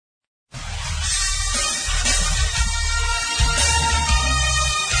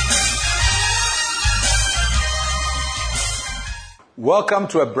Welcome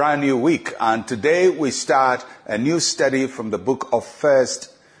to a brand new week, and today we start a new study from the book of 1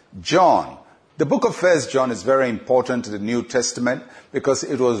 John. The book of 1 John is very important to the New Testament because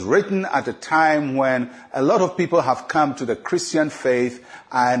it was written at a time when a lot of people have come to the Christian faith,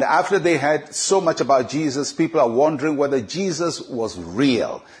 and after they heard so much about Jesus, people are wondering whether Jesus was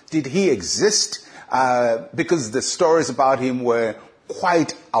real. Did he exist? Because the stories about him were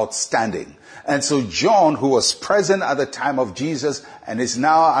quite outstanding. And so John, who was present at the time of Jesus and is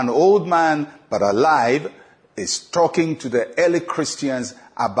now an old man but alive, is talking to the early Christians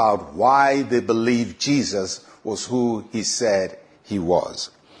about why they believe Jesus was who he said he was.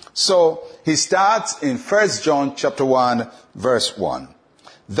 So he starts in 1 John chapter 1, verse 1.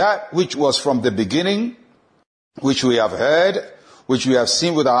 That which was from the beginning, which we have heard, which we have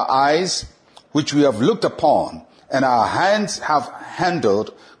seen with our eyes, which we have looked upon, and our hands have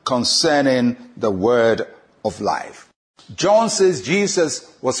handled concerning the word of life. John says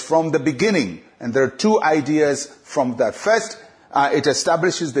Jesus was from the beginning, and there are two ideas from that. First, it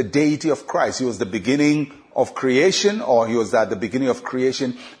establishes the deity of Christ. He was the beginning of creation, or he was at the beginning of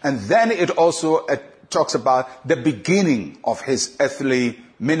creation. And then it also talks about the beginning of his earthly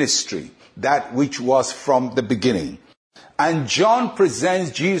ministry, that which was from the beginning. And John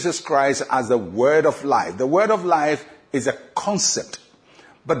presents Jesus Christ as the word of life. The word of life is a concept.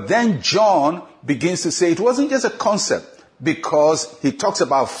 But then John begins to say it wasn't just a concept, because he talks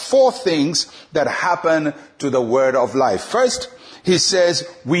about four things that happen to the word of life. First, he says,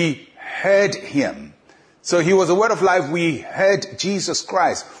 we heard him. So he was the word of life. We heard Jesus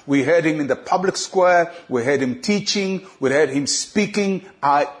Christ. We heard him in the public square. We heard him teaching. We heard him speaking.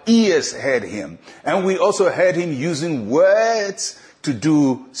 Our ears heard him. And we also heard him using words to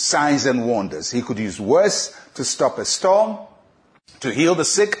do signs and wonders. He could use words to stop a storm, to heal the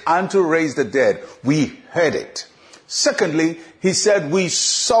sick, and to raise the dead. We heard it. Secondly, he said we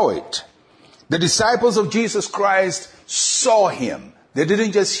saw it. The disciples of Jesus Christ saw him. They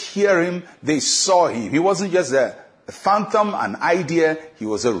didn't just hear him, they saw him. He wasn't just a phantom, an idea. He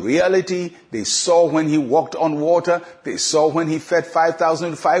was a reality. They saw when he walked on water. They saw when he fed 5,000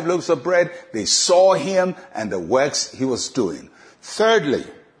 with 5 loaves of bread. They saw him and the works he was doing. Thirdly,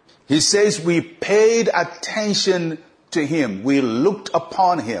 he says we paid attention to him. We looked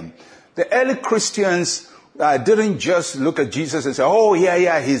upon him. The early Christians didn't just look at Jesus and say, oh,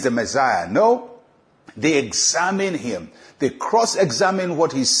 yeah, he's the Messiah. No, they examined him. They cross-examined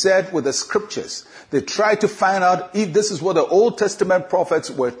what he said with the scriptures. They tried to find out if this is what the Old Testament prophets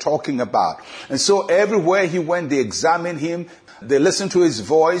were talking about. And so everywhere he went, they examined him. They listened to his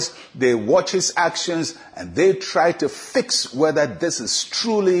voice. They watched his actions. And they tried to fix whether this is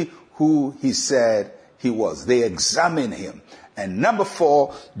truly who he said he was. They examined him. And number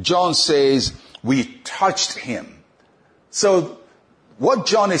 4, John says, we touched him. So what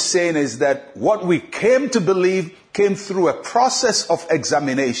John is saying is that what we came to believe came through a process of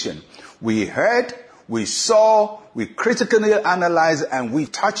examination. We heard, we saw, we critically analyzed, and we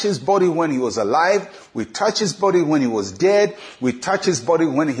touched his body when he was alive. We touched his body when he was dead. We touched his body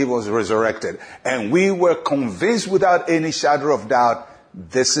when he was resurrected. And we were convinced without any shadow of doubt,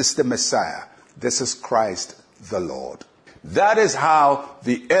 this is the Messiah. This is Christ the Lord. That is how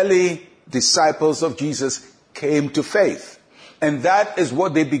the early disciples of Jesus came to faith. And that is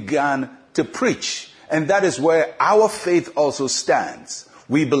what they began to preach. And that is where our faith also stands.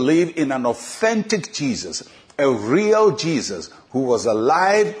 We believe in an authentic Jesus, a real Jesus who was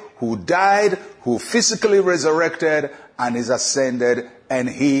alive, who died, who physically resurrected and is ascended, and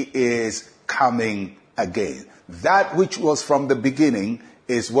he is coming again. That which was from the beginning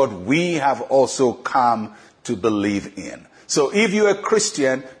is what we have also come to believe in. So if you're a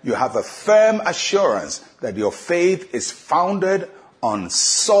Christian, you have a firm assurance that your faith is founded on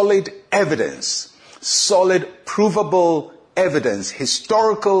solid evidence, solid provable evidence,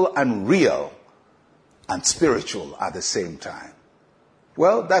 historical and real and spiritual at the same time.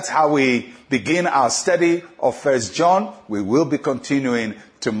 Well, that's how we begin our study of 1 John. We will be continuing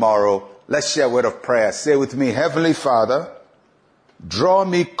tomorrow. Let's share a word of prayer. Say with me, Heavenly Father, draw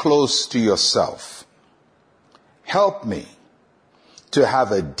me close to yourself. Help me to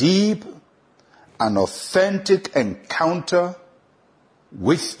have a deep and authentic encounter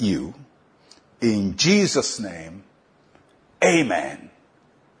with you. In Jesus' name, amen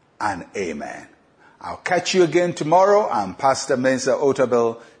and amen. I'll catch you again tomorrow. I'm Pastor Mensa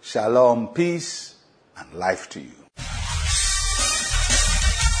Otabil. Shalom, peace, and life to you.